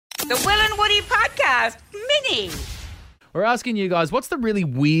The Will and Woody Podcast Mini. We're asking you guys, what's the really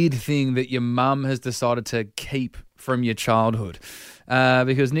weird thing that your mum has decided to keep from your childhood?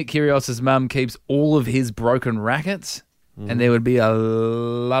 Because Nick Kyrgios' mum keeps all of his broken rackets, and there would be a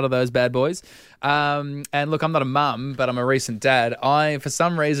lot of those bad boys. And look, I'm not a mum, but I'm a recent dad. For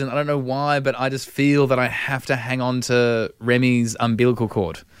some reason, I don't know why, but I just feel that I have to hang on to Remy's umbilical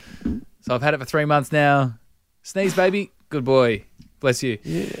cord. So I've had it for 3 months now. Sneeze, baby. Good boy. Bless you.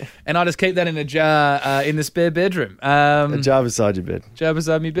 Yeah. And I just keep that in a jar in the spare bedroom. A jar beside your bed. Jar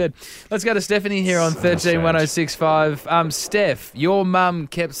beside my bed. Let's go to Stephanie here on 131065. Steph, your mum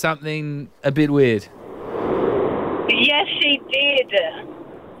kept something a bit weird. Yes, she did.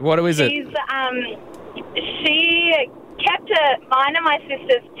 What is it? She kept mine and my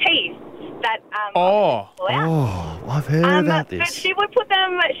sister's teeth. That Oh. I've heard about But this. she would put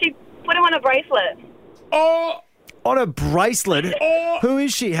them. She put them on a bracelet. Oh. On a bracelet? Who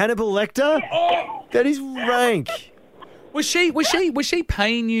is she? Hannibal Lecter? That is rank. Was she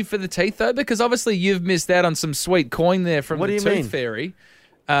paying you for the teeth though? Because obviously you've missed out on some sweet coin there from What the do you Tooth mean? Fairy,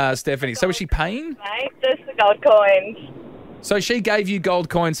 Stephanie. So was she paying? Mate, just the gold coins. So she gave you gold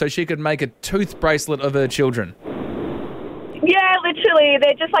coins so she could make a tooth bracelet of her children. Yeah, literally,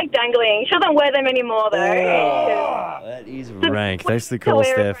 they're just like dangling. She doesn't wear them anymore though. That is rank. That's the To call,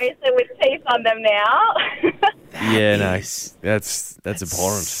 wear a Steph. bracelet with teeth on them now. Yeah, nice. That's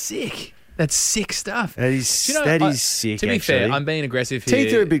abhorrent. Sick. That's sick stuff. That is Do you know, that I- is sick. To be actually. fair, I'm being aggressive here.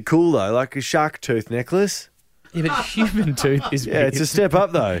 Teeth are a bit cool though, like a shark tooth necklace. Yeah, but human tooth is Yeah, it's a step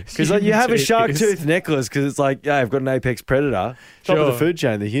up though, because like, you have a shark tooth necklace because it's like, yeah, I've got an apex predator, top of the Sure. food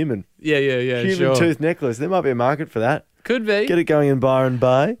chain, the human Yeah, human tooth necklace. There might be a market for that. Could be. Get it going in Byron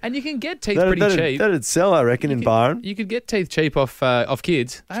Bay. And you can get teeth pretty cheap. That'd sell, I reckon, in Byron. You could get teeth cheap off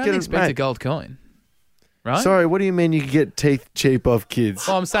kids. I get don't it, expect a mate. gold coin, right? Sorry, what do you mean you could get teeth cheap off kids?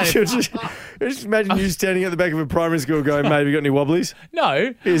 Well, I'm saying just imagine you standing at the back of a primary school going, mate, have you got any wobblies?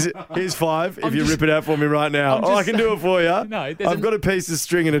 no. Here's five if you rip it out for me right now. I'm Oh, I just can do it for you. No, there's I've got a piece of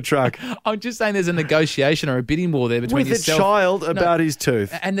string in a truck. I'm just saying there's a negotiation or a bidding war there between With a yourself child about his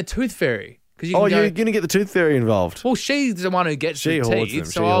tooth. and the tooth fairy. You Oh, can you're go, going to get the tooth fairy involved. well, she's the one who gets She the hoards teeth,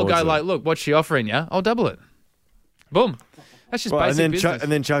 them. so She I'll hoards go them. like, look, what's she offering you? I'll double it. Boom. That's just Right, basic and business.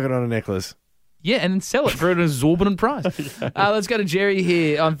 then chuck it on a necklace. Yeah, and then sell it for an exorbitant price. Let's go to Jerry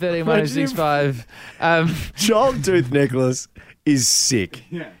here on 131065. Child tooth necklace is sick.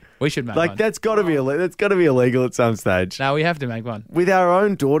 We should make Like one. that's got to be illegal at some stage. No, we have to make one. With our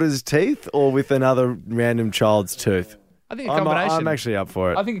own daughter's teeth or with another random child's tooth. I think a combination. I'm actually up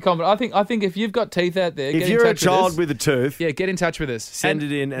for it. I think a combination. I think if you've got teeth out there, If get in you're a touch child with us. with a tooth, Yeah, get in touch with us. Send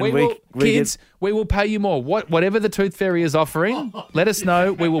it in and we we- will, we kids, we will pay you more. Whatever the Tooth Fairy is offering, let us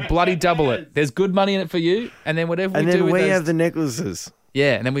know. We will bloody double it. There's good money in it for you, and then whatever and we do then with we those, have the necklaces.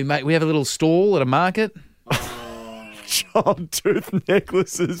 yeah, and then we have a little stall at a market. Child tooth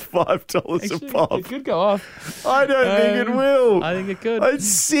necklaces, $5 Actually, a pop. it could go off. I don't think it will. I think it could. It's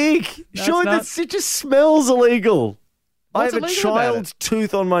sick. No, Surely it's not. it just smells illegal. What's I have a illegal about child's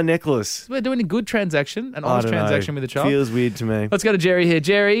tooth on my necklace. We're doing a good transaction, an I honest don't know. transaction with a child. Feels weird to me. Let's go to Jerry here.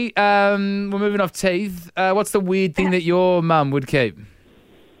 Jerry, we're moving off teeth. What's the weird thing that your mum would keep?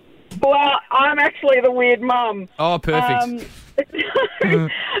 Well, I'm actually the weird mum. Oh, perfect.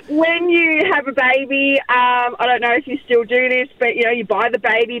 When you have a baby, I don't know if you still do this, but you buy the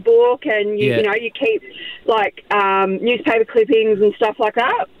baby book and Yeah. you keep like newspaper clippings and stuff like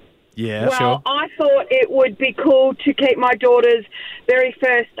that. Yeah, Well, sure. I thought it would be cool to keep my daughter's very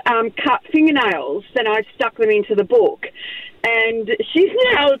first cut fingernails, and I stuck them into the book. And she's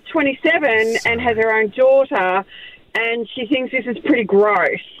now 27 and has her own daughter, and she thinks this is pretty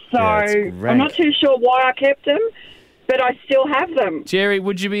gross. So Yeah, it's I'm not rank. too sure why I kept them, but I still have them. Jerry,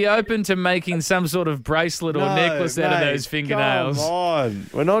 would you be open to making some sort of bracelet or No, necklace out of mate, those fingernails? Come on.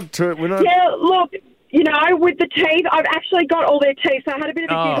 We're not. Yeah, look, with the teeth, I've actually got all their teeth, so I had a bit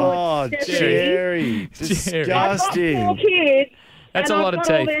of a giggle. Oh, with Stephanie. Jerry. Jerry. I've got 4 Disgusting. kids. That's and a lot I've of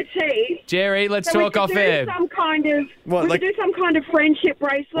got all teeth. their teeth. Jerry, let's So we talk could off do air. some kind of, What, we like- could do some kind of friendship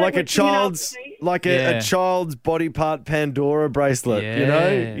bracelet. Like a with fingernails child's, and teeth. like Yeah. a child's body part Pandora bracelet. You know,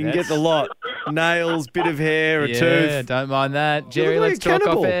 Yeah, you can get the lot: nails, bit of hair, a Yeah, tooth. don't mind that. You Jerry, look like let's a talk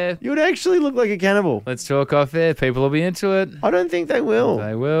cannibal. off air. You would actually look like a cannibal. Let's talk off air. People will be into it. I don't think they will.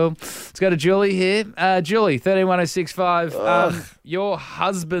 They will. Let's go to Julie here. Julie, 131065. Your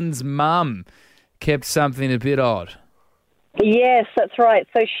husband's mum kept something a bit odd. Yes, that's right.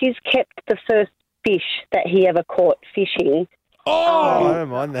 So she's kept the first fish that he ever caught fishing. Oh, I don't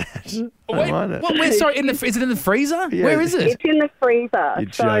mind that. I don't Wait, mind it. what, where, sorry, is it in the freezer? Yeah. Where is it? It's in the freezer.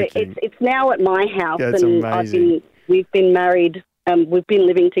 You're So joking. it's now at my house, That's and amazing. we've been married We've been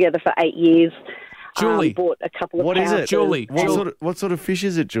living together for 8 years. Julie. Bought a couple of What is houses. it? Julie. What sort of fish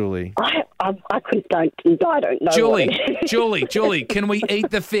is it, Julie? I don't know. Julie, what it is. Julie, can we eat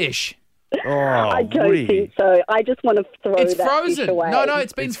the fish? Oh, I don't Woody. think so. I just want to throw It's that fish frozen. away. No,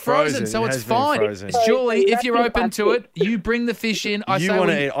 it's been It's frozen, frozen. so It it's has been fine. frozen. Julie, if you're That's open to it, plastic. you bring the fish in. I'm not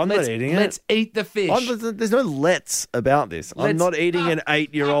eating it. Let's eat the fish. There's no let's about this. I'm not eating an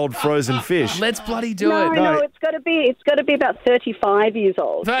 8-year-old frozen fish. Let's bloody do No, it. no, it's got to be about 35 years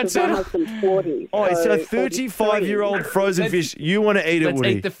old. That's 'cause my it. husband's 40. Oh, it's so a 35-year-old frozen fish. You want to eat it, Let's Woody?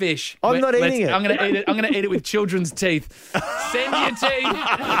 eat the fish. I'm not eating it. I'm going to eat it. I'm going to eat it with children's teeth. Send your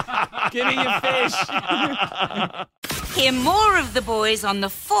teeth. Give me your fish. Hear more of the boys on the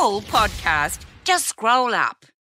full podcast. Just scroll up.